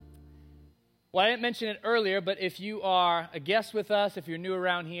Well, I didn't mention it earlier, but if you are a guest with us, if you're new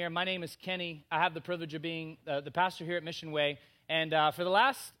around here, my name is Kenny. I have the privilege of being the pastor here at Mission Way. And for the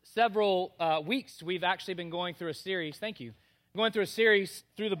last several weeks, we've actually been going through a series. Thank you. Going through a series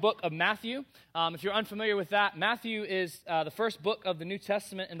through the book of Matthew. If you're unfamiliar with that, Matthew is the first book of the New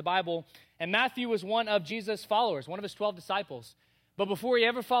Testament in the Bible. And Matthew was one of Jesus' followers, one of his 12 disciples. But before he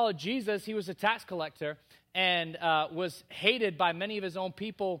ever followed Jesus, he was a tax collector and was hated by many of his own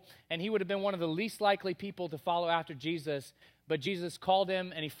people, and he would have been one of the least likely people to follow after Jesus. But Jesus called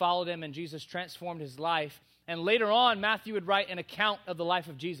him, and he followed him, and Jesus transformed his life. And later on, Matthew would write an account of the life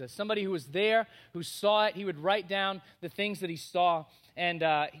of Jesus. Somebody who was there, who saw it, he would write down the things that he saw. And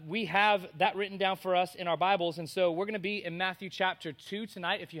we have that written down for us in our Bibles. And so we're going to be in Matthew chapter 2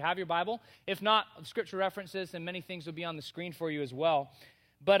 tonight, if you have your Bible. If not, scripture references and many things will be on the screen for you as well.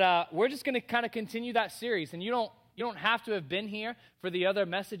 But we're just going to kind of continue that series. And you don't have to have been here for the other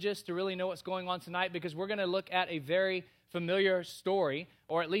messages to really know what's going on tonight, because we're going to look at a very familiar story,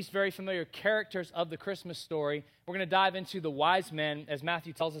 or at least very familiar characters of the Christmas story. We're going to dive into the wise men as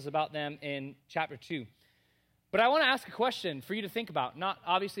Matthew tells us about them in chapter 2. But I want to ask a question for you to think about, not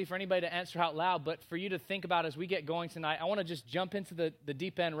obviously for anybody to answer out loud, but for you to think about as we get going tonight. I want to just jump into the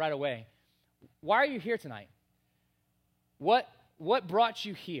deep end right away. Why are you here tonight? What brought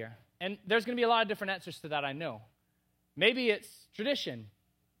you here? And there's going to be a lot of different answers to that, I know. Maybe it's tradition,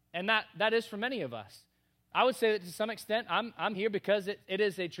 and that is for many of us. I would say that to some extent, I'm here because it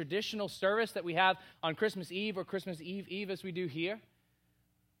is a traditional service that we have on Christmas Eve or Christmas Eve as we do here.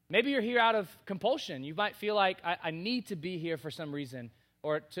 Maybe you're here out of compulsion. You might feel like I need to be here for some reason,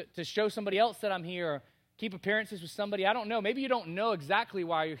 or to show somebody else that I'm here, or keep appearances with somebody. I don't know. Maybe you don't know exactly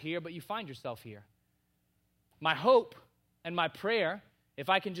why you're here, but you find yourself here. My hope and my prayer, if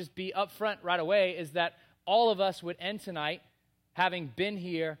I can just be upfront right away, is that all of us would end tonight having been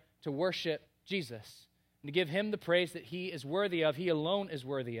here to worship Jesus and to give him the praise that he is worthy of, he alone is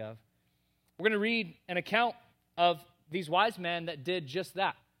worthy of. We're going to read an account of these wise men that did just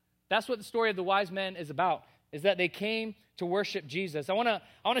that. That's what the story of the wise men is about, is that they came to worship Jesus. I want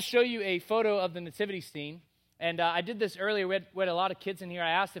to show you a photo of the nativity scene, and I did this earlier. We had a lot of kids in here.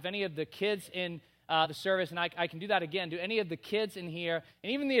 I asked if any of the kids in the service, and I can do that again. Do any of the kids in here,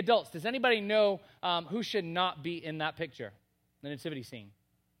 and even the adults, does anybody know who should not be in that picture, the nativity scene?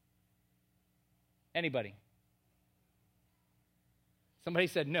 Anybody? Somebody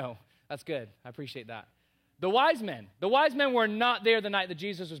said no. That's good. I appreciate that. The wise men were not there the night that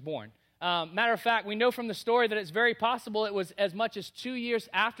Jesus was born. Matter of fact, we know from the story that it's very possible it was as much as 2 years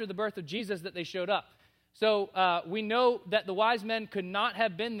after the birth of Jesus that they showed up. So we know that the wise men could not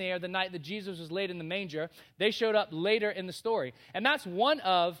have been there the night that Jesus was laid in the manger. They showed up later in the story. And that's one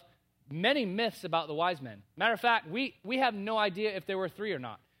of many myths about the wise men. Matter of fact, we have no idea if there were three or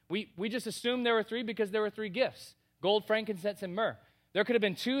not. We just assume there were three because there were three gifts: gold, frankincense, and myrrh. There could have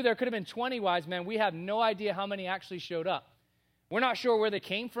been 2, there could have been 20 wise men. We have no idea how many actually showed up. We're not sure where they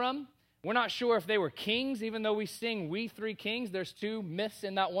came from. We're not sure if they were kings, even though we sing "We Three Kings." There's 2 myths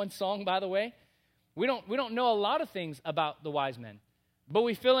in that one song, by the way. We don't know a lot of things about the wise men, but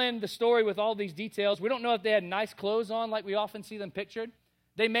we fill in the story with all these details. We don't know if they had nice clothes on like we often see them pictured.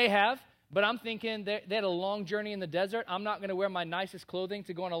 They may have, but I'm thinking they had a long journey in the desert. I'm not going to wear my nicest clothing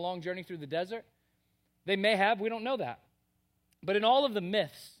to go on a long journey through the desert. They may have. We don't know that. But in all of the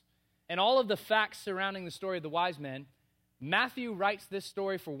myths and all of the facts surrounding the story of the wise men, Matthew writes this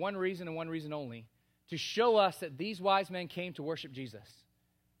story for one reason and one reason only: to show us that these wise men came to worship Jesus.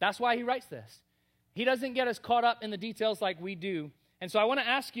 That's why he writes this. He doesn't get us caught up in the details like we do. And so I want to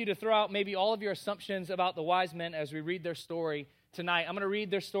ask you to throw out maybe all of your assumptions about the wise men as we read their story tonight. I'm going to read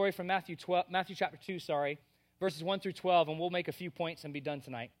their story from Matthew chapter 2, verses 1 through 12, and we'll make a few points and be done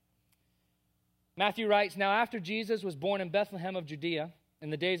tonight. Matthew writes, "Now after Jesus was born in Bethlehem of Judea,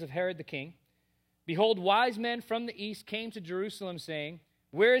 in the days of Herod the king, behold, wise men from the east came to Jerusalem, saying,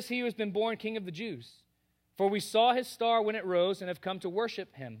 'Where is he who has been born King of the Jews? For we saw his star when it rose and have come to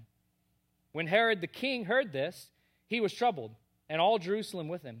worship him.' When Herod the king heard this, he was troubled, and all Jerusalem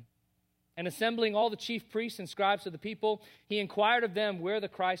with him. And assembling all the chief priests and scribes of the people, he inquired of them where the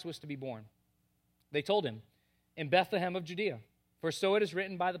Christ was to be born. They told him, 'In Bethlehem of Judea, for so it is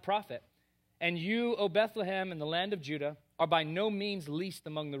written by the prophet, and you, O Bethlehem, in the land of Judah, are by no means least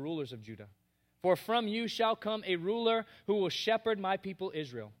among the rulers of Judah. For from you shall come a ruler who will shepherd my people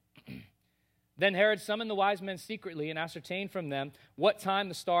Israel.' Then Herod summoned the wise men secretly and ascertained from them what time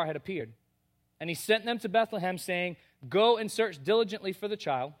the star had appeared. And he sent them to Bethlehem, saying, 'Go and search diligently for the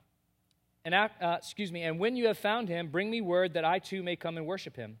child, and when you have found him, bring me word that I too may come and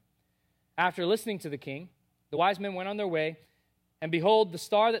worship him.' After listening to the king, the wise men went on their way, And behold, the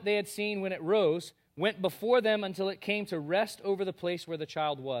star that they had seen when it rose went before them until it came to rest over the place where the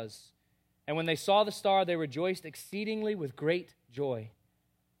child was. And when they saw the star, they rejoiced exceedingly with great joy.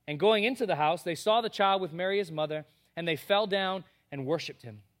 And going into the house, they saw the child with Mary his mother, and they fell down and worshipped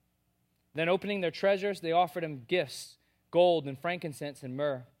him. Then opening their treasures, they offered him gifts, gold and frankincense and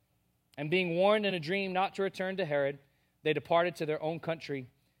myrrh. And being warned in a dream not to return to Herod, they departed to their own country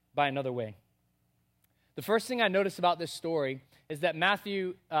by another way. The first thing I notice about this story is that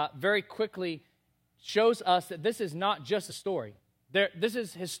Matthew very quickly shows us that this is not just a story. This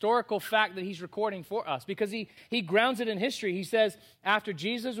is historical fact that he's recording for us because he grounds it in history. He says, after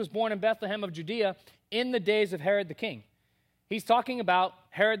Jesus was born in Bethlehem of Judea in the days of Herod the king. He's talking about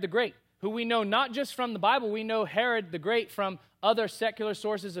Herod the Great, who we know not just from the Bible, we know Herod the Great from other secular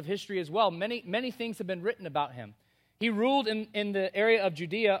sources of history as well. Many things have been written about him. He ruled in the area of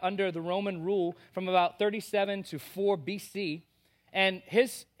Judea under the Roman rule from about 37 to 4 BC, and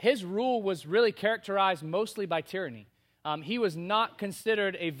his rule was really characterized mostly by tyranny. He was not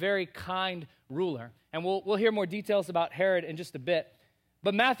considered a very kind ruler, and we'll hear more details about Herod in just a bit.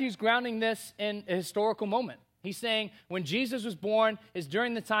 But Matthew's grounding this in a historical moment. He's saying when Jesus was born is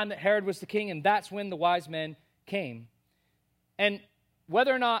during the time that Herod was the king, and that's when the wise men came. And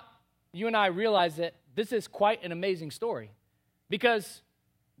whether or not you and I realize it, this is quite an amazing story. Because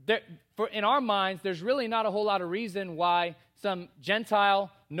in our minds, there's really not a whole lot of reason why some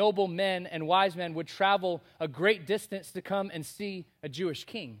Gentile noble men and wise men would travel a great distance to come and see a Jewish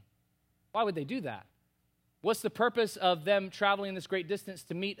king. Why would they do that? What's the purpose of them traveling this great distance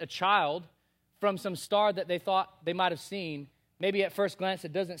to meet a child from some star that they thought they might have seen? Maybe at first glance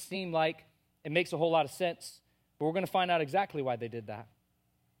it doesn't seem like it makes a whole lot of sense, but we're going to find out exactly why they did that.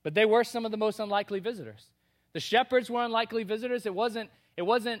 But they were some of the most unlikely visitors. The shepherds were unlikely visitors. They weren't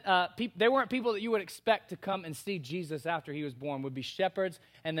people that you would expect to come and see Jesus after he was born. Would be shepherds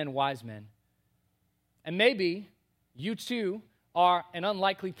and then wise men. And maybe you too are an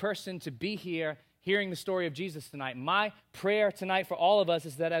unlikely person to be here hearing the story of Jesus tonight. My prayer tonight for all of us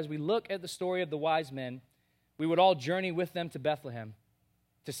is that as we look at the story of the wise men, we would all journey with them to Bethlehem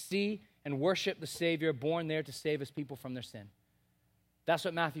to see and worship the Savior born there to save his people from their sin. That's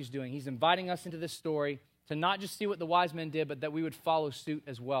what Matthew's doing. He's inviting us into this story to not just see what the wise men did, but that we would follow suit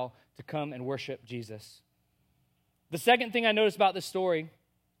as well to come and worship Jesus. The second thing I noticed about this story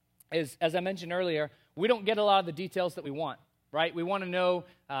is, as I mentioned earlier, we don't get a lot of the details that we want, right? We want to know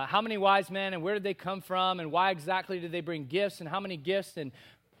how many wise men and where did they come from and why exactly did they bring gifts and how many gifts and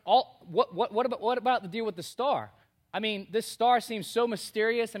all. What about the deal with the star? I mean, this star seems so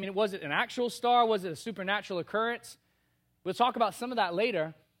mysterious. I mean, was it an actual star? Was it a supernatural occurrence? We'll talk about some of that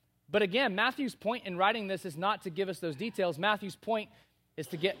later. But again, Matthew's point in writing this is not to give us those details. Matthew's point is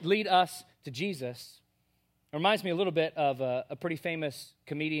to lead us to Jesus. It reminds me a little bit of a pretty famous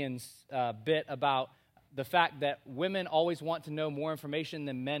comedian's bit about the fact that women always want to know more information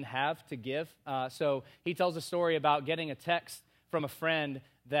than men have to give. So he tells a story about getting a text from a friend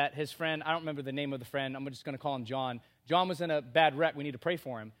that his friend, I don't remember the name of the friend, I'm just going to call him John. John was in a bad wreck, we need to pray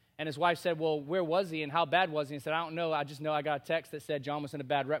for him. And his wife said, well, where was he and how bad was he? And he said, I don't know, I just know I got a text that said John was in a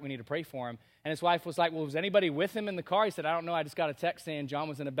bad wreck, we need to pray for him. And his wife was like, well, was anybody with him in the car? He said, I don't know, I just got a text saying John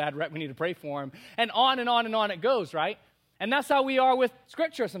was in a bad wreck, we need to pray for him. And on and on and on it goes, right? And that's how we are with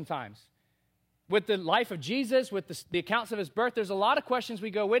Scripture sometimes. With the life of Jesus, with the accounts of his birth, there's a lot of questions we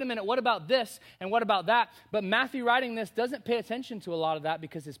go, wait a minute, what about this and what about that? But Matthew writing this doesn't pay attention to a lot of that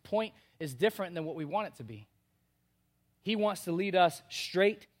because his point is different than what we want it to be. He wants to lead us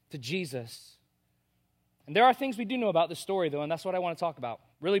straight to Jesus. And there are things we do know about this story, though, and that's what I want to talk about.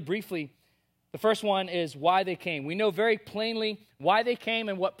 Really briefly, the first one is why they came. We know very plainly why they came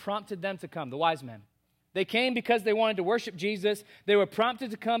and what prompted them to come, the wise men. They came because they wanted to worship Jesus. They were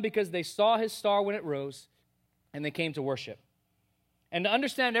prompted to come because they saw his star when it rose, and they came to worship. And to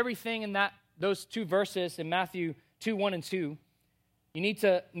understand everything in those two verses in Matthew 2, 1 and 2, you need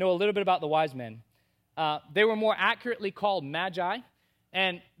to know a little bit about the wise men. They were more accurately called magi.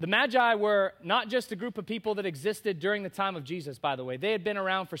 And the Magi were not just a group of people that existed during the time of Jesus, by the way. They had been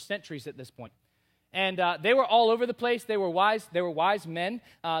around for centuries at this point. And they were all over the place. They were wise men.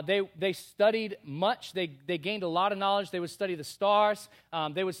 They studied much. They gained a lot of knowledge. They would study the stars.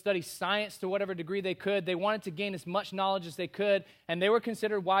 They would study science to whatever degree they could. They wanted to gain as much knowledge as they could, and they were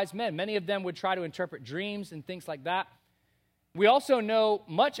considered wise men. Many of them would try to interpret dreams and things like that. We also know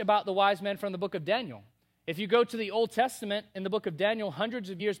much about the wise men from the book of Daniel. If you go to the Old Testament in the book of Daniel,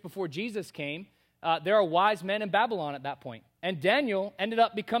 hundreds of years before Jesus came, there are wise men in Babylon at that point. And Daniel ended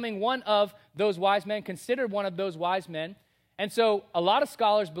up becoming one of those wise men, considered one of those wise men. And so a lot of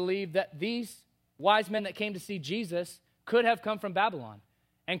scholars believe that these wise men that came to see Jesus, could have come from Babylon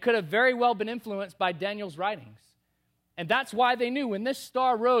and could have very well been influenced by Daniel's writings. And that's why they knew. When this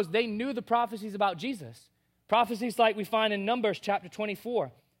star rose, they knew the prophecies about Jesus. Prophecies like we find in Numbers chapter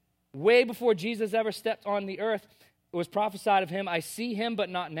 24. Way before Jesus ever stepped on the earth, it was prophesied of him, I see him, but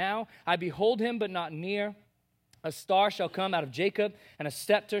not now. I behold him, but not near. A star shall come out of Jacob, and a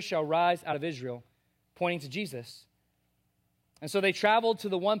scepter shall rise out of Israel, pointing to Jesus. And so they traveled to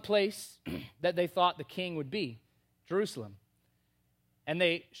the one place that they thought the king would be, Jerusalem. And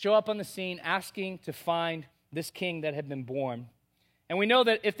they show up on the scene asking to find this king that had been born. And we know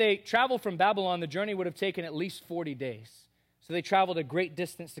that if they traveled from Babylon, the journey would have taken at least 40 days. So they traveled a great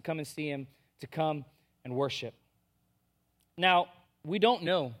distance to come and see him, to come and worship. Now, we don't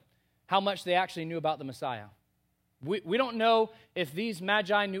know how much they actually knew about the Messiah. We don't know if these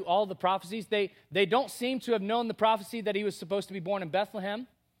magi knew all the prophecies. They don't seem to have known the prophecy that he was supposed to be born in Bethlehem.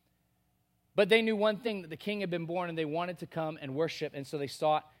 But they knew one thing, that the king had been born, and they wanted to come and worship, and so they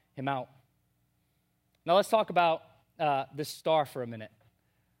sought him out. Now let's talk about this star for a minute.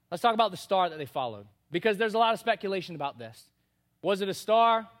 Let's talk about the star that they followed, because there's a lot of speculation about this. Was it a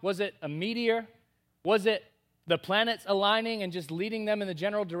star? Was it a meteor? Was it the planets aligning and just leading them in the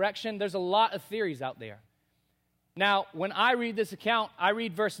general direction? There's a lot of theories out there. Now, when I read this account, I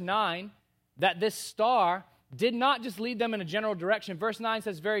read verse 9, that this star did not just lead them in a general direction. Verse 9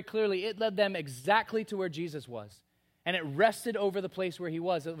 says very clearly, it led them exactly to where Jesus was. And it rested over the place where he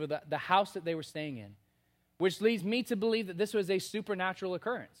was, over the house that they were staying in, which leads me to believe that this was a supernatural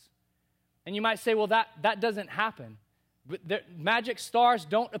occurrence. And you might say, well, that doesn't happen. But magic stars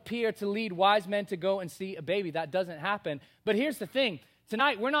don't appear to lead wise men to go and see a baby. That doesn't happen. But here's the thing.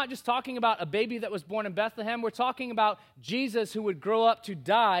 Tonight, we're not just talking about a baby that was born in Bethlehem. We're talking about Jesus who would grow up to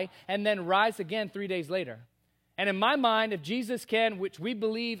die and then rise again 3 days later. And in my mind, if Jesus can, which we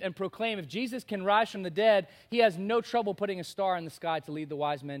believe and proclaim, if Jesus can rise from the dead, he has no trouble putting a star in the sky to lead the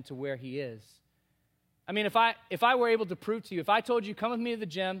wise men to where he is. I mean, if I were able to prove to you, if I told you, come with me to the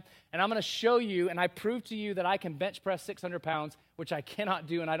gym, and I'm going to show you, and I prove to you that I can bench press 600 pounds, which I cannot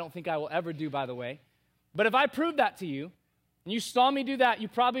do, and I don't think I will ever do, by the way. But if I proved that to you, and you saw me do that, you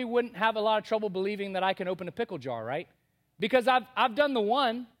probably wouldn't have a lot of trouble believing that I can open a pickle jar, right? Because I've done the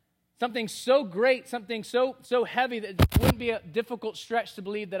one, something so great, something so heavy that it wouldn't be a difficult stretch to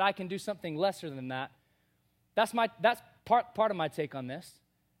believe that I can do something lesser than that. That's part of my take on this.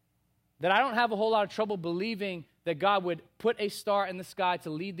 That I don't have a whole lot of trouble believing that God would put a star in the sky to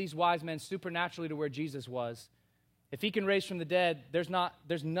lead these wise men supernaturally to where Jesus was. If he can raise from the dead,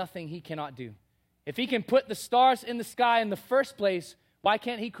 there's nothing he cannot do. If he can put the stars in the sky in the first place, why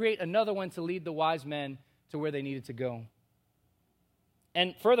can't he create another one to lead the wise men to where they needed to go?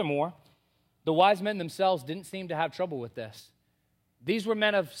 And furthermore, the wise men themselves didn't seem to have trouble with this. These were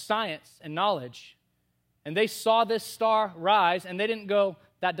men of science and knowledge, and they saw this star rise, and they didn't go,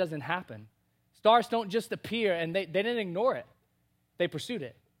 that doesn't happen. Stars don't just appear, and they didn't ignore it. They pursued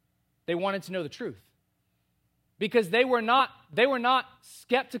it. They wanted to know the truth. Because they were not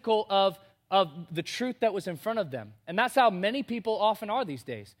skeptical of the truth that was in front of them. And that's how many people often are these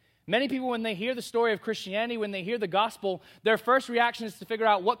days. Many people, when they hear the story of Christianity, when they hear the gospel, their first reaction is to figure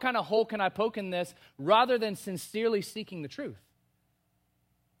out what kind of hole can I poke in this, rather than sincerely seeking the truth.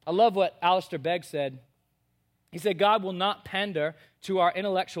 I love what Alistair Begg said. He said, God will not pander to our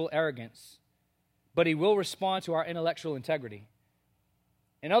intellectual arrogance, but he will respond to our intellectual integrity.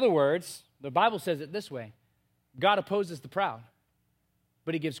 In other words, the Bible says it this way: God opposes the proud,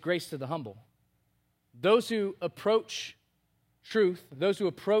 but he gives grace to the humble. Those who approach truth, those who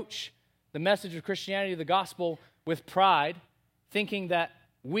approach the message of Christianity, the gospel, with pride, thinking that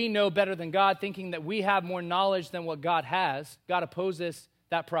we know better than God, thinking that we have more knowledge than what God has, God opposes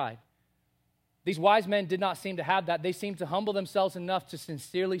that pride. These wise men did not seem to have that. They seemed to humble themselves enough to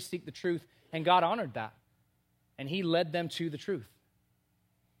sincerely seek the truth, and God honored that. And he led them to the truth.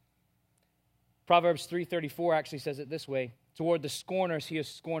 Proverbs 3:34 actually says it this way: toward the scorners he is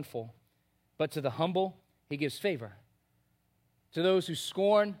scornful, but to the humble he gives favor. To those who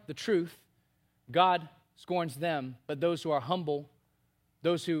scorn the truth, God scorns them, but those who are humble,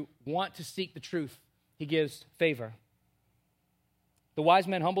 those who want to seek the truth, he gives favor. The wise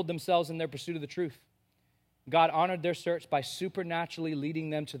men humbled themselves in their pursuit of the truth. God honored their search by supernaturally leading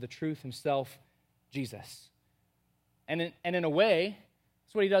them to the truth himself, Jesus. And in a way,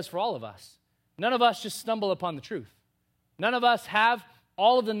 that's what he does for all of us. None of us just stumble upon the truth. None of us have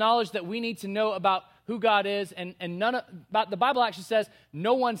all of the knowledge that we need to know about who God is, and the Bible actually says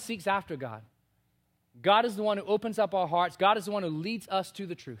no one seeks after God. God is the one who opens up our hearts. God is the one who leads us to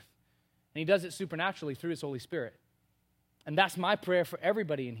the truth. And he does it supernaturally through his Holy Spirit. And that's my prayer for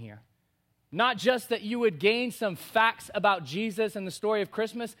everybody in here, Not just that you would gain some facts about Jesus and the story of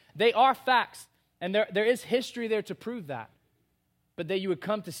Christmas. They are facts, and there is history there to prove that. But that you would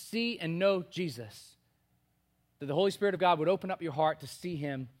come to see and know Jesus. That the Holy Spirit of God would open up your heart to see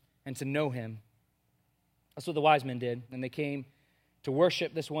him and to know him. That's what the wise men did, and they came to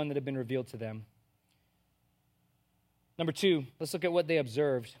worship this one that had been revealed to them. Number two, let's look at what they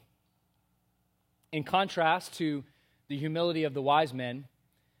observed. In contrast to the humility of the wise men,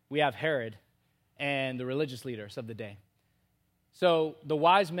 we have Herod and the religious leaders of the day. So the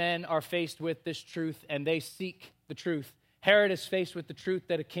wise men are faced with this truth, and they seek the truth. Herod is faced with the truth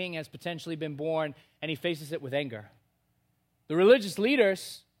that a king has potentially been born, and he faces it with anger. The religious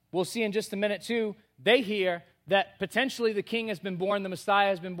leaders, we'll see in just a minute too, they hear that potentially the king has been born, the Messiah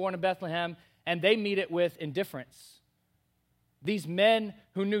has been born in Bethlehem, and they meet it with indifference. These men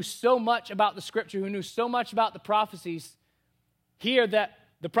who knew so much about the scripture, who knew so much about the prophecies, hear that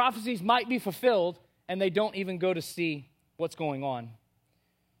the prophecies might be fulfilled, and they don't even go to see what's going on.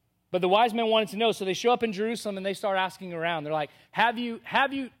 But the wise men wanted to know, so they show up in Jerusalem and they start asking around. They're like, have you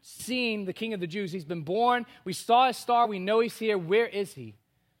seen the King of the Jews? He's been born. We saw his star. We know he's here. Where is he?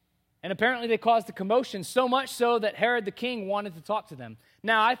 And apparently they caused a commotion, so much so that Herod the king wanted to talk to them.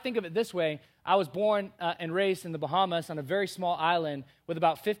 Now, I think of it this way. I was born and raised in the Bahamas on a very small island with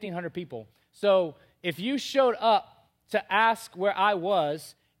about 1,500 people. So if you showed up to ask where I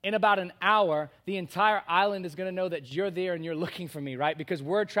was, in about an hour, the entire island is going to know that you're there and you're looking for me, right? Because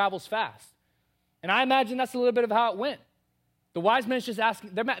word travels fast. And I imagine that's a little bit of how it went. The wise men just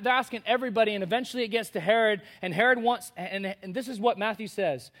asking, they're asking everybody, and eventually it gets to Herod, and Herod wants, and this is what Matthew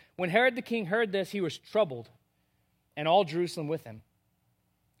says. When Herod the king heard this, he was troubled, and all Jerusalem with him.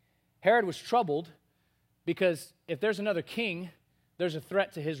 Herod was troubled because if there's another king, there's a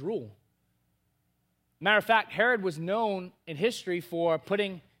threat to his rule. Matter of fact, Herod was known in history for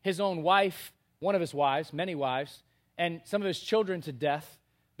putting his own wife, one of his wives, many wives, and some of his children to death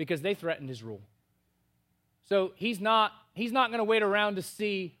because they threatened his rule. So he's not going to wait around to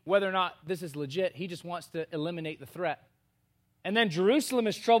see whether or not this is legit. He just wants to eliminate the threat. And then Jerusalem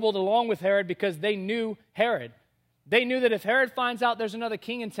is troubled along with Herod because they knew Herod. They knew that if Herod finds out there's another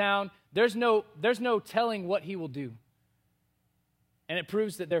king in town, there's no telling what he will do. And it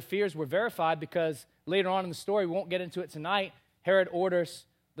proves that their fears were verified because later on in the story, we won't get into it tonight, Herod orders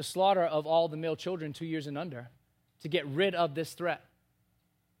the slaughter of all the male children 2 years and under to get rid of this threat.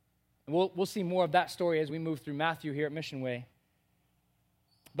 And we'll see more of that story as we move through Matthew here at Mission Way.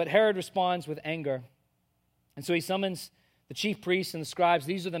 But Herod responds with anger. And so he summons the chief priests and the scribes.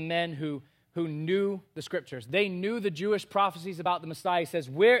 These are the men who knew the scriptures. They knew the Jewish prophecies about the Messiah. He says,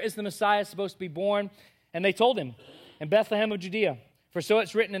 where is the Messiah supposed to be born? And they told him, in Bethlehem of Judea. For so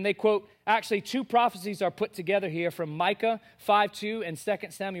it's written, and they quote, actually two prophecies are put together here from Micah 5:2 and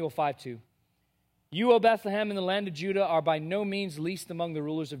 2 Samuel 5:2. You, O Bethlehem, in the land of Judah, are by no means least among the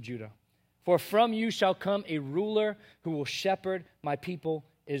rulers of Judah. For from you shall come a ruler who will shepherd my people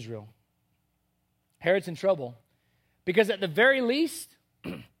Israel. Herod's in trouble because at the very least,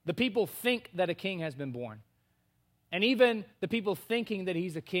 the people think that a king has been born. And even the people thinking that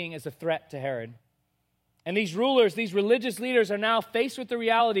he's a king is a threat to Herod. And these rulers, these religious leaders are now faced with the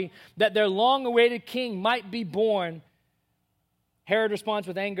reality that their long-awaited king might be born. Herod responds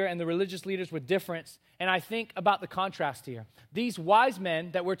with anger and the religious leaders with difference. And I think about the contrast here. These wise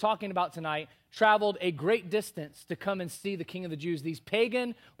men that we're talking about tonight traveled a great distance to come and see the King of the Jews, these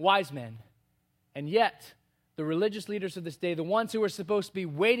pagan wise men. And yet, the religious leaders of this day, the ones who are supposed to be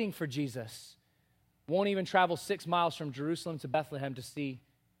waiting for Jesus, won't even travel 6 miles from Jerusalem to Bethlehem to see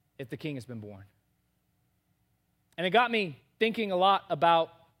if the king has been born. And it got me thinking a lot about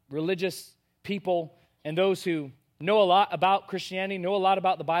religious people and those who know a lot about Christianity, know a lot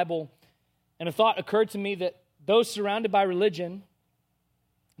about the Bible. And a thought occurred to me that those surrounded by religion,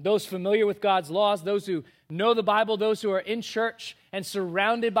 those familiar with God's laws, those who know the Bible, those who are in church and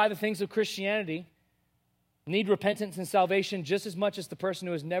surrounded by the things of Christianity, need repentance and salvation just as much as the person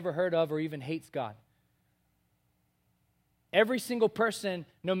who has never heard of or even hates God. Every single person,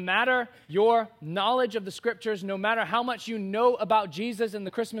 no matter your knowledge of the scriptures, no matter how much you know about Jesus and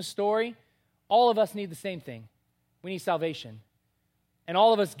the Christmas story, all of us need the same thing. We need salvation. And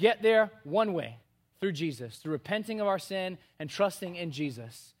all of us get there one way, through Jesus, through repenting of our sin and trusting in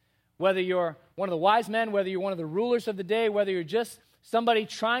Jesus. Whether you're one of the wise men, whether you're one of the rulers of the day, whether you're just somebody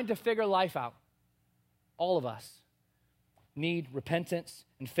trying to figure life out, all of us need repentance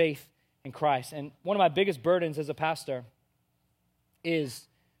and faith in Christ. And one of my biggest burdens as a pastor is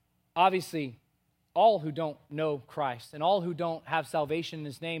obviously all who don't know Christ and all who don't have salvation in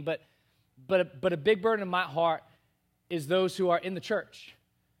his name, but a big burden in my heart is those who are in the church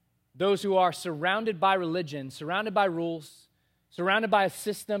those who are surrounded by religion, surrounded by rules, surrounded by a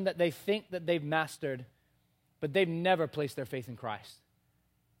system that they think that they've mastered, but they've never placed their faith in Christ.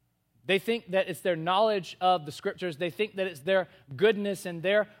 They think that it's their knowledge of the Scriptures. They think that it's their goodness and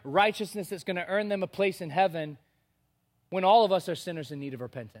their righteousness that's going to earn them a place in heaven, when all of us are sinners in need of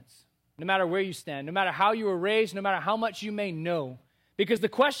repentance. No matter where you stand, no matter how you were raised, no matter how much you may know. Because the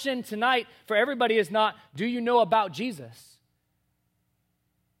question tonight for everybody is not, do you know about Jesus?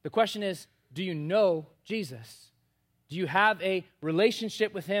 The question is, do you know Jesus? Do you have a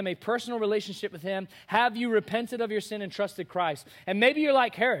relationship with him, a personal relationship with him? Have you repented of your sin and trusted Christ? And maybe you're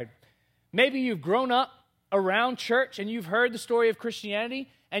like Herod. Maybe you've grown up around church and you've heard the story of Christianity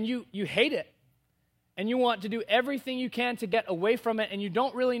and you hate it. And you want to do everything you can to get away from it, and you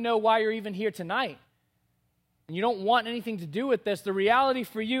don't really know why you're even here tonight. And you don't want anything to do with this. The reality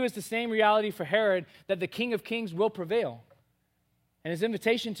for you is the same reality for Herod, that the King of Kings will prevail. And his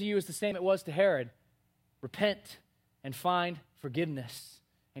invitation to you is the same it was to Herod. Repent and find forgiveness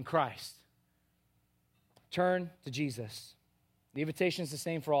in Christ. Turn to Jesus. The invitation is the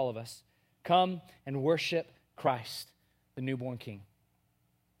same for all of us. Come and worship Christ, the newborn King.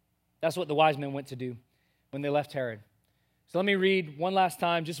 That's what the wise men went to do when they left Herod. So let me read one last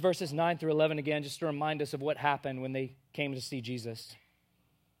time, just verses 9 through 11 again, just to remind us of what happened when they came to see Jesus.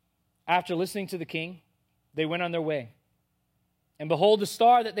 After listening to the king, they went on their way. And behold, the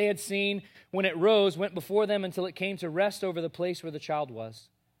star that they had seen when it rose went before them until it came to rest over the place where the child was.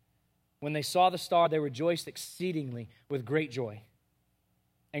 When they saw the star, they rejoiced exceedingly with great joy.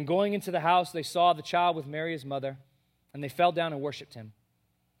 And going into the house, they saw the child with Mary his mother, and they fell down and worshipped him.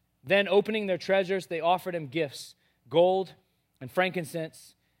 Then, opening their treasures, they offered him gifts, gold and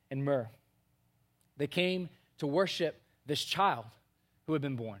frankincense and myrrh. They came to worship this child who had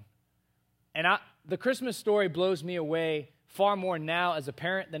been born. And the Christmas story blows me away far more now as a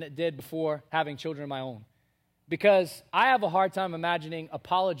parent than it did before having children of my own. Because I have a hard time imagining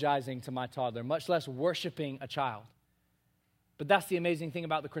apologizing to my toddler, much less worshiping a child. But that's the amazing thing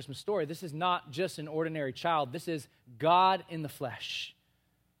about the Christmas story. This is not just an ordinary child. This is God in the flesh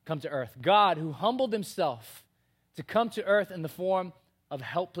come to earth. God who humbled himself to come to earth in the form of a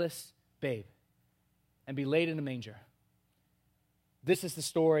helpless babe and be laid in a manger. This is the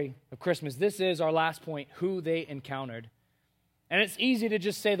story of Christmas. This is our last point, who they encountered. And it's easy to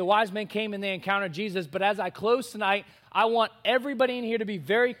just say the wise men came and they encountered Jesus, but as I close tonight, I want everybody in here to be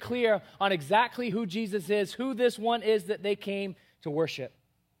very clear on exactly who Jesus is, who this one is that they came to worship.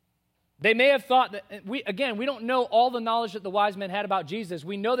 They may have thought that, we don't know all the knowledge that the wise men had about Jesus.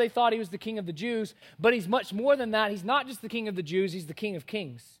 We know they thought he was the King of the Jews, but he's much more than that. He's not just the King of the Jews, he's the King of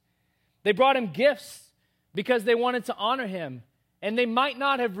Kings. They brought him gifts because they wanted to honor him. And they might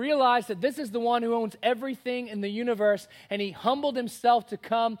not have realized that this is the one who owns everything in the universe, and he humbled himself to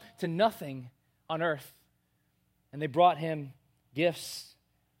come to nothing on earth. And they brought him gifts.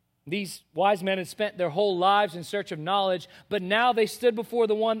 These wise men had spent their whole lives in search of knowledge, but now they stood before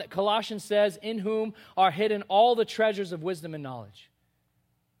the one that Colossians says, in whom are hidden all the treasures of wisdom and knowledge.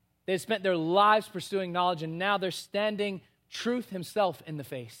 They had spent their lives pursuing knowledge, and now they're standing truth himself in the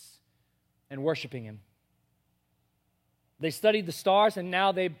face and worshiping him. They studied the stars, and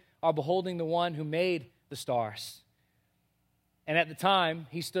now they are beholding the one who made the stars. And at the time,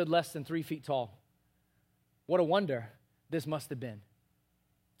 he stood less than 3 feet tall. What a wonder this must have been,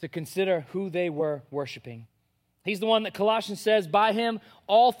 to consider who they were worshiping. He's the one that Colossians says, by him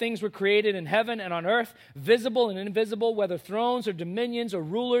all things were created in heaven and on earth, visible and invisible, whether thrones or dominions or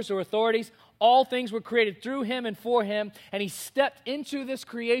rulers or authorities. All things were created through him and for him, and he stepped into this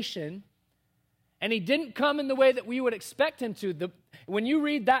creation. And he didn't come in the way that we would expect him to. When you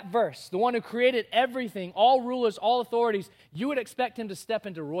read that verse, the one who created everything, all rulers, all authorities, you would expect him to step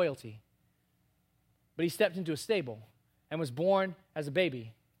into royalty. But he stepped into a stable and was born as a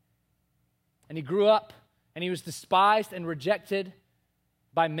baby. And he grew up, and he was despised and rejected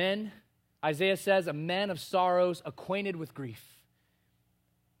by men. Isaiah says, a man of sorrows, acquainted with grief.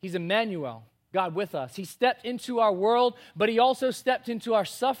 He's Emmanuel, God with us. He stepped into our world, but he also stepped into our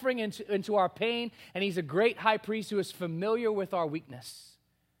suffering, into our pain, and he's a great high priest who is familiar with our weakness.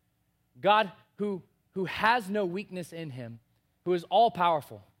 God who has no weakness in him, who is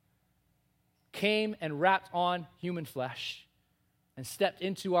all-powerful, came and wrapped on human flesh and stepped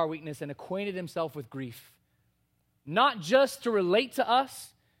into our weakness and acquainted himself with grief. Not just to relate to us,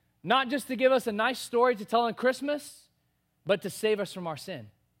 not just to give us a nice story to tell on Christmas, but to save us from our sin.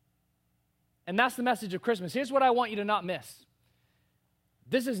 And that's the message of Christmas. Here's what I want you to not miss.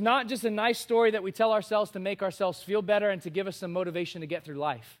 This is not just a nice story that we tell ourselves to make ourselves feel better and to give us some motivation to get through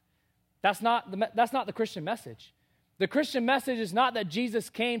life. That's not the Christian message. The Christian message is not that Jesus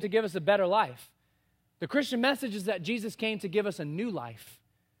came to give us a better life. The Christian message is that Jesus came to give us a new life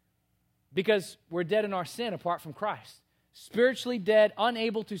because we're dead in our sin apart from Christ, spiritually dead,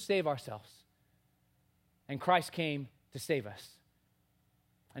 unable to save ourselves. And Christ came to save us.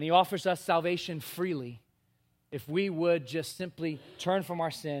 And he offers us salvation freely if we would just simply turn from our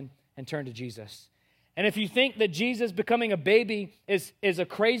sin and turn to Jesus. And if you think that Jesus becoming a baby is a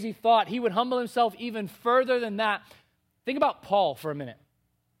crazy thought, he would humble himself even further than that. Think about Paul for a minute.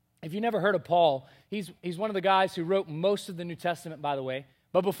 If you never heard of Paul, he's one of the guys who wrote most of the New Testament, by the way.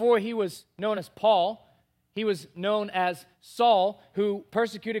 But before he was known as Paul, he was known as Saul, who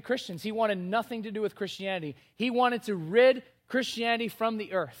persecuted Christians. He wanted nothing to do with Christianity. He wanted to rid Christianity from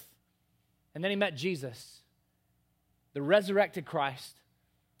the earth. And then he met Jesus, the resurrected Christ,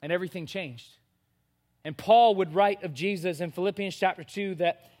 and everything changed. And Paul would write of Jesus in Philippians chapter 2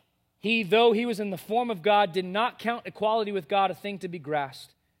 that he, though he was in the form of God, did not count equality with God a thing to be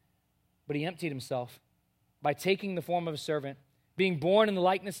grasped, but he emptied himself by taking the form of a servant. Being born in the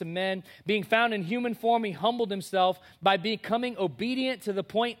likeness of men, being found in human form, he humbled himself by becoming obedient to the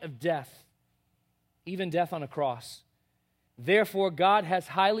point of death, even death on a cross. Therefore, God has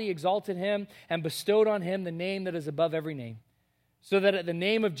highly exalted him and bestowed on him the name that is above every name, so that at the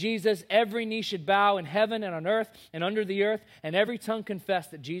name of Jesus, every knee should bow in heaven and on earth and under the earth, and every tongue confess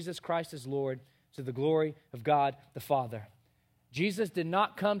that Jesus Christ is Lord, to the glory of God the Father. Jesus did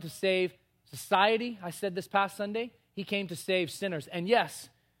not come to save society. I said this past Sunday. He came to save sinners. And yes,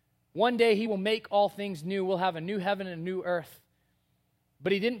 one day he will make all things new. We'll have a new heaven and a new earth.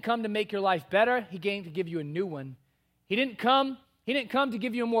 But he didn't come to make your life better. He came to give you a new one. He didn't come to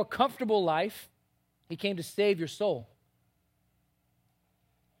give you a more comfortable life. He came to save your soul.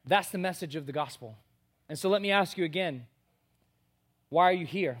 That's the message of the gospel. And so let me ask you again, why are you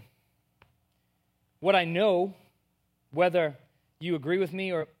here? What I know, whether you agree with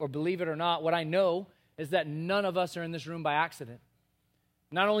me or believe it or not, what I know is that none of us are in this room by accident.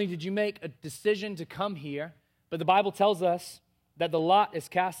 Not only did you make a decision to come here, but the Bible tells us that the lot is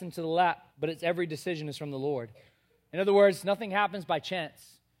cast into the lap, but it's every decision is from the Lord. In other words, nothing happens by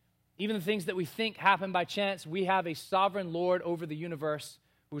chance. Even the things that we think happen by chance, we have a sovereign Lord over the universe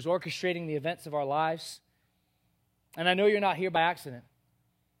who's orchestrating the events of our lives. And I know you're not here by accident.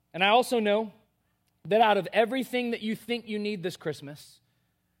 And I also know that out of everything that you think you need this Christmas,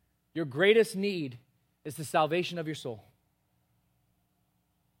 your greatest need is the salvation of your soul.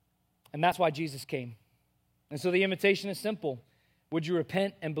 And that's why Jesus came. And so the invitation is simple. Would you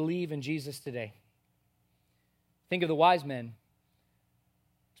repent and believe in Jesus today? Think of the wise men.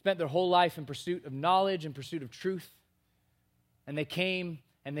 Spent their whole life in pursuit of knowledge, in pursuit of truth. And they came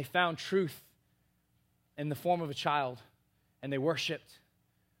and they found truth in the form of a child. And they worshiped.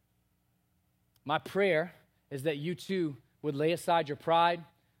 My prayer is that you too would lay aside your pride,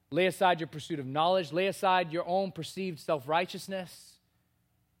 lay aside your pursuit of knowledge, lay aside your own perceived self-righteousness,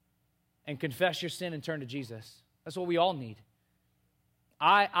 and confess your sin and turn to Jesus. That's what we all need.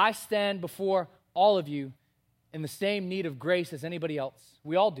 I stand before all of you in the same need of grace as anybody else.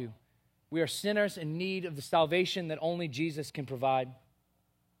 We all do. We are sinners in need of the salvation that only Jesus can provide.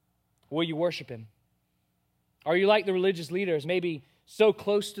 Will you worship him? Are you like the religious leaders, maybe so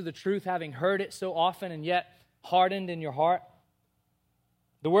close to the truth, having heard it so often and yet hardened in your heart?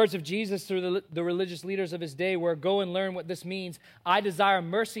 The words of Jesus through the religious leaders of his day were, "Go and learn what this means. I desire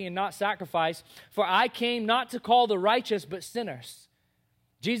mercy and not sacrifice, for I came not to call the righteous but sinners."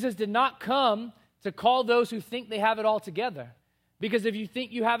 Jesus did not come to call those who think they have it all together. Because if you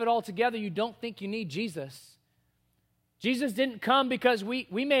think you have it all together, you don't think you need Jesus. Jesus didn't come because we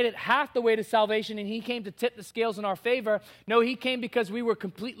made it half the way to salvation and he came to tip the scales in our favor. No, he came because we were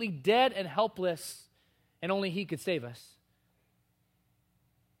completely dead and helpless and only he could save us.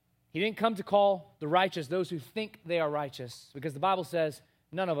 He didn't come to call the righteous those who think they are righteous, because the Bible says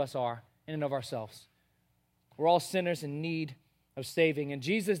none of us are in and of ourselves. We're all sinners in need of saving. And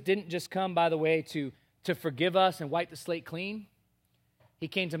Jesus didn't just come, by the way, to forgive us and wipe the slate clean. He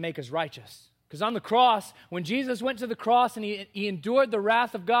came to make us righteous. Because on the cross, when Jesus went to the cross and he endured the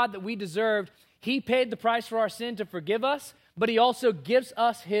wrath of God that we deserved, he paid the price for our sin to forgive us, but he also gives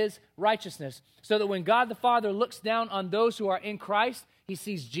us his righteousness. So that when God the Father looks down on those who are in Christ, he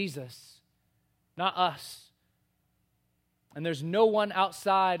sees Jesus, not us. And there's no one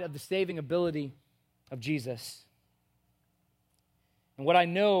outside of the saving ability of Jesus. And what I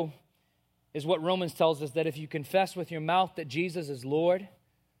know is what Romans tells us, that if you confess with your mouth that Jesus is Lord,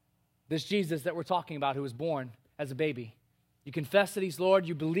 this Jesus that we're talking about who was born as a baby, You confess that he's Lord.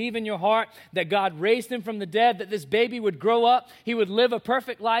 You believe in your heart that God raised him from the dead, that this baby would grow up, he would live a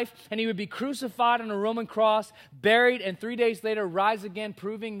perfect life, and he would be crucified on a Roman cross, buried, and 3 days later rise again,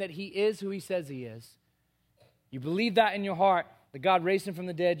 proving that he is who he says he is. You believe that in your heart, that God raised him from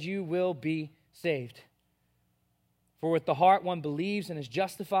the dead, you will be saved. For with the heart one believes and is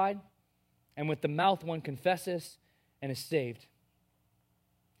justified, and with the mouth one confesses and is saved.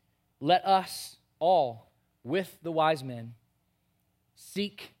 Let us all, with the wise men,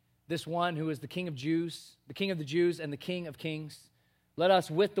 seek this one who is the King of Jews, the King of the Jews and the King of Kings. Let us,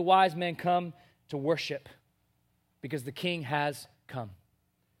 with the wise men, come to worship because the King has come.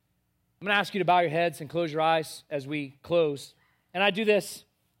 I'm going to ask you to bow your heads and close your eyes as we close. And I do this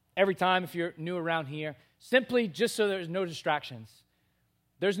every time if you're new around here, simply just so there's no distractions.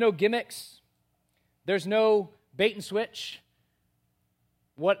 There's no gimmicks. There's no bait and switch.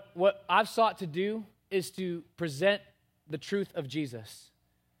 What I've sought to do is to present the truth of Jesus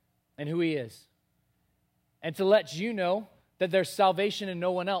and who he is, and to let you know that there's salvation in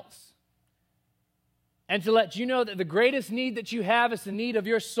no one else, and to let you know that the greatest need that you have is the need of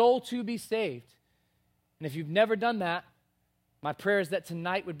your soul to be saved. And if you've never done that, my prayer is that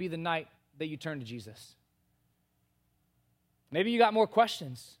tonight would be the night that you turn to Jesus. Maybe you got more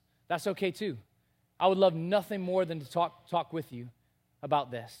questions. That's okay too. I would love nothing more than to talk with you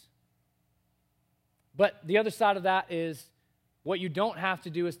about this. But the other side of that is what you don't have to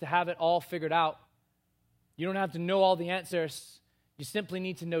do is to have it all figured out. You don't have to know all the answers. You simply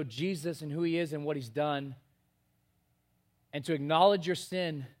need to know Jesus and who he is and what he's done, and to acknowledge your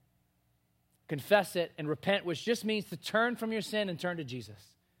sin, confess it, and repent, which just means to turn from your sin and turn to Jesus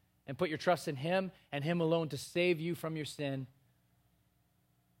and put your trust in him and him alone to save you from your sin,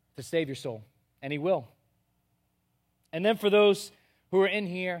 to save your soul. And he will. And then for those who are in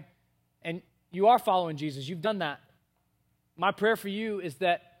here and you are following Jesus, you've done that. My prayer for you is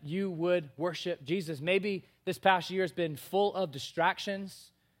that you would worship Jesus. Maybe this past year has been full of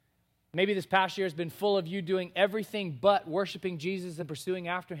distractions. Maybe this past year has been full of you doing everything but worshiping Jesus and pursuing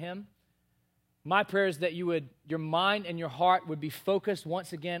after him. My prayer is that your mind and your heart would be focused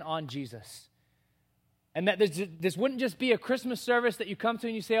once again on Jesus. And that this wouldn't just be a Christmas service that you come to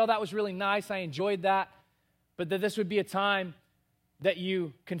and you say, oh, that was really nice, I enjoyed that. But that this would be a time that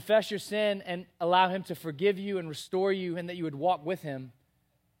you confess your sin and allow him to forgive you and restore you, and that you would walk with him.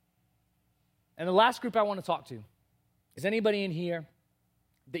 And the last group I want to talk to is anybody in here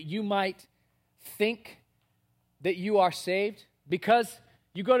that you might think that you are saved because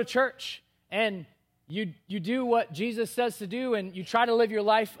you go to church and you do what Jesus says to do, and you try to live your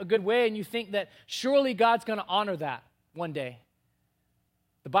life a good way, and you think that surely God's going to honor that one day.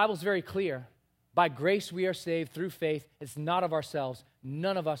 The Bible's very clear. By grace we are saved through faith. It's not of ourselves.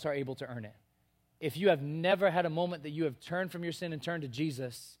 None of us are able to earn it. If you have never had a moment that you have turned from your sin and turned to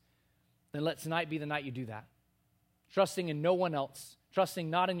Jesus, then let tonight be the night you do that. Trusting in no one else. Trusting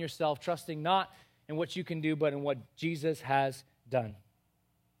not in yourself. Trusting not in what you can do, but in what Jesus has done.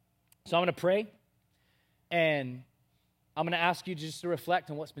 So I'm going to pray, and I'm going to ask you just to reflect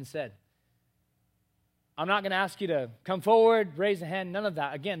on what's been said. I'm not going to ask you to come forward, raise a hand, none of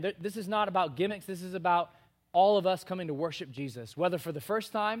that. Again, this is not about gimmicks. This is about all of us coming to worship Jesus, whether for the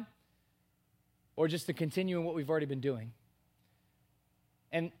first time or just to continue in what we've already been doing.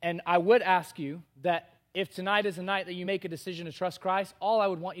 And I would ask you that if tonight is a night that you make a decision to trust Christ, all I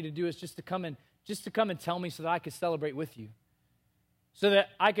would want you to do is just to come and tell me so that I could celebrate with you, so that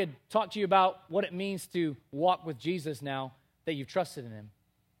I could talk to you about what it means to walk with Jesus now that you've trusted in him.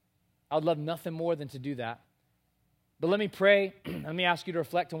 I would love nothing more than to do that. But let me pray. Let me ask you to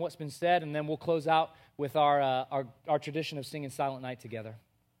reflect on what's been said, and then we'll close out with our tradition of singing Silent Night together.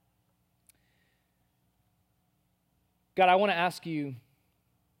 God, I want to ask you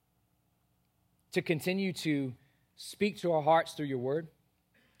to continue to speak to our hearts through your word,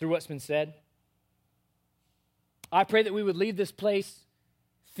 through what's been said. I pray that we would leave this place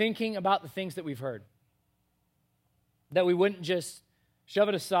thinking about the things that we've heard, that we wouldn't just shove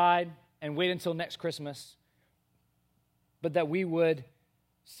it aside and wait until next Christmas, but that we would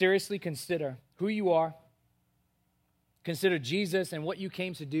seriously consider who you are, consider Jesus and what you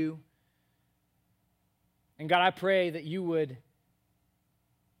came to do. And God, I pray that you would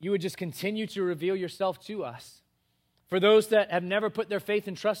just continue to reveal yourself to us. For those that have never put their faith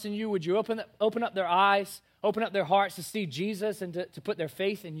and trust in you, would you open up their eyes, open up their hearts to see Jesus and to put their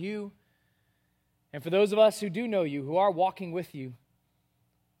faith in you? And for those of us who do know you, who are walking with you,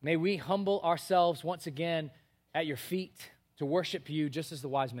 may we humble ourselves once again at your feet to worship you just as the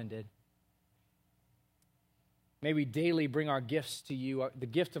wise men did. May we daily bring our gifts to you, the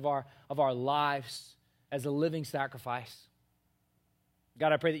gift of our lives as a living sacrifice.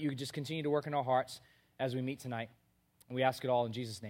 God, I pray that you would just continue to work in our hearts as we meet tonight. And we ask it all in Jesus' name.